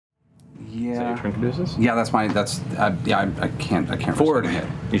turn, Caduceus? Yeah, that's my. That's yeah. I can't. Forward. Hit.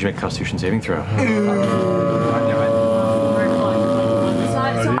 You should make a Constitution saving throw.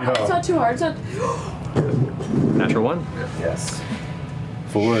 It's not too hard. It's not. Natural 1. Yes.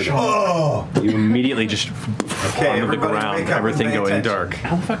 Forward. Oh! You immediately just onto the ground. Everything going dark.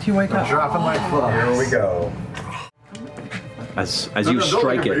 How the fuck do you wake up? Dropping like flies. Here we go. As you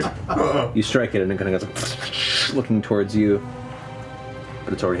strike it, you strike it, and it kind of goes looking towards you,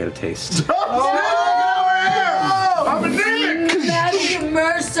 but it's already had a taste. I'm a dick! Matthew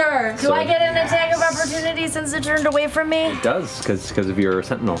Mercer! Do I get an attack of opportunity since it turned away from me? It does, because of your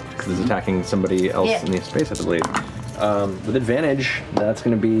sentinel, because it's attacking somebody else in the space, I believe. With advantage, that's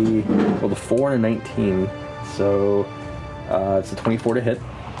going to be a 4 and a 19, so it's a 24 to hit.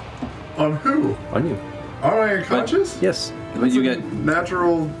 On who? On you. Am I unconscious? Yes. But you get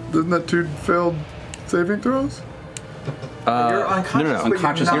natural. Isn't that 2 failed saving throws? You're unconscious. No.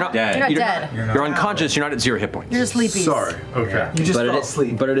 unconscious. You're not dead. You're not dead. You're unconscious. You're not at 0 hit points. You're just sleepy. Sorry. Okay. Yeah. You just fell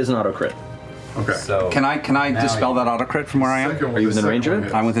asleep. But it is an auto crit. Okay. So Can I dispel that auto crit from where I am? Are you within range of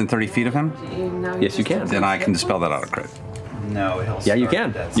it? I'm within 30 feet of him. Yes, you can. Then I can dispel that auto crit. no, he'll. Yeah, you start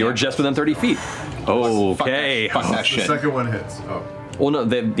can. that You're same just within 30 feet. Okay. Fuck that The shit. second one hits. Oh. Well, no,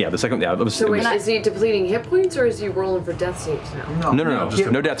 the second, yeah. So wait, is he depleting hit points or is he rolling for death saves now? No,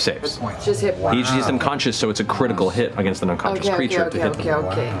 no death saves. Just hit points. He's unconscious, so it's a critical hit against an unconscious creature to hit them.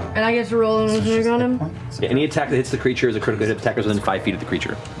 Okay. And I get to roll an attack on him? Yeah, any attack that hits the creature is a critical hit. Attackers within 5 feet of the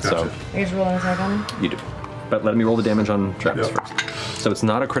creature. So I get to roll an attack on him? you do. But let me roll the damage on Travis first. So it's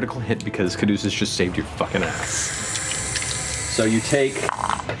not a critical hit because Caduceus just saved your fucking ass. So you take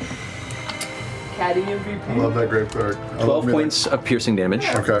Caddy MVP. I love that grape card. 12 points of piercing damage.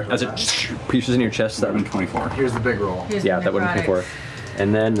 Okay. As it pierces in your chest, that would 24. Here's the big roll. yeah, that would have been 24.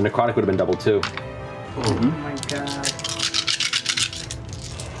 And then the necrotic would have been double too. Oh my god.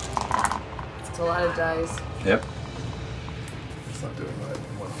 It's a lot of dice. Yep. It's not doing that.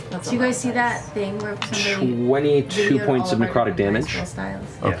 Do you guys see that thing where somebody 22 videoed points all of our necrotic different damage. dice roll styles?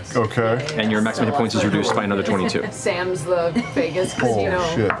 Yes. Okay. And your maximum hit points is reduced by another 22. Sam's the Vegas Oh casino.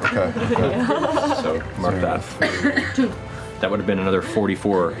 shit. Okay. So mark that. That would have been another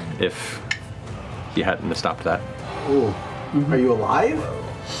 44 if you hadn't stopped that. Ooh. Are you alive?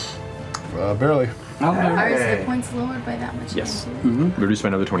 Barely. Are his hit points lowered by that much? Yes. Too? Reduced by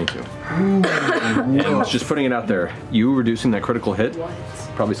another 22. And just putting it out there, you reducing that critical hit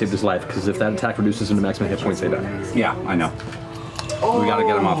probably saved his life, because if that attack reduces him to maximum hit points, they die. Yeah, I know. We gotta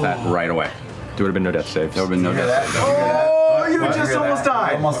get him off that right away. There would have been no death saves. There would have been no death saves. Oh, you just almost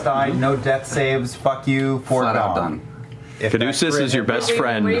died. Almost died. No death saves. Fuck you. For Flat out gone. done. If Caduceus that is your best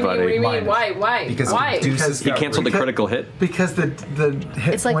friend, What do you buddy. mean? Why? Because Why? Caduceus He canceled the critical hit. Because the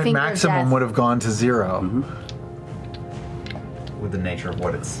hit It's like point Finger of maximum Death. would have gone to 0. with the nature of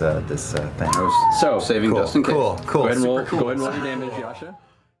what it's this thing. I was So, saving just in case. Cool. go ahead and roll, go ahead and roll your damage, Yasha.